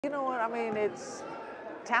You know what? I mean, it's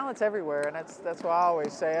talent's everywhere, and that's what I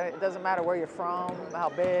always say. It doesn't matter where you're from, how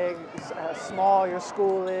big, how small your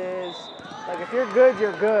school is. Like if you're good,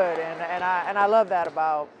 you're good, and I love that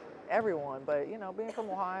about everyone. But you know, being from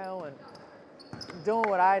Ohio and doing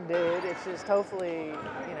what I did, it's just hopefully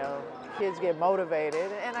kids get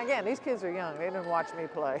motivated. And again, these kids are young; they didn't watch me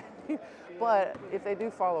play, but if they do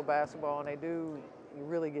follow basketball and they do you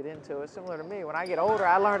really get into it. Similar to me, when I get older,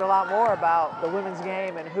 I learned a lot more about the women's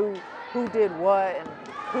game and who did what and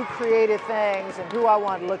who created things and who I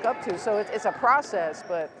wanted to look up to. So it's a process,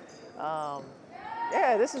 but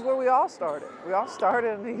yeah, this is where we all started. We all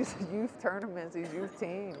started in these youth tournaments, these youth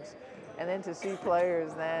teams, and then to see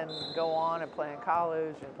players then go on and play in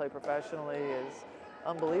college and play professionally is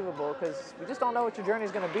unbelievable because we just don't know what your journey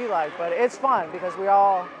is going to be like. But it's fun because we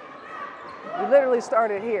literally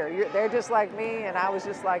started here. They're just like me, and I was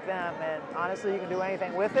just like them. And honestly, you can do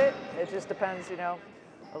anything with it. It just depends, a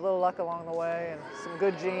little luck along the way and some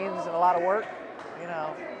good genes and a lot of work.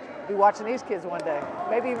 Be watching these kids one day,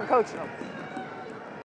 maybe even coaching them.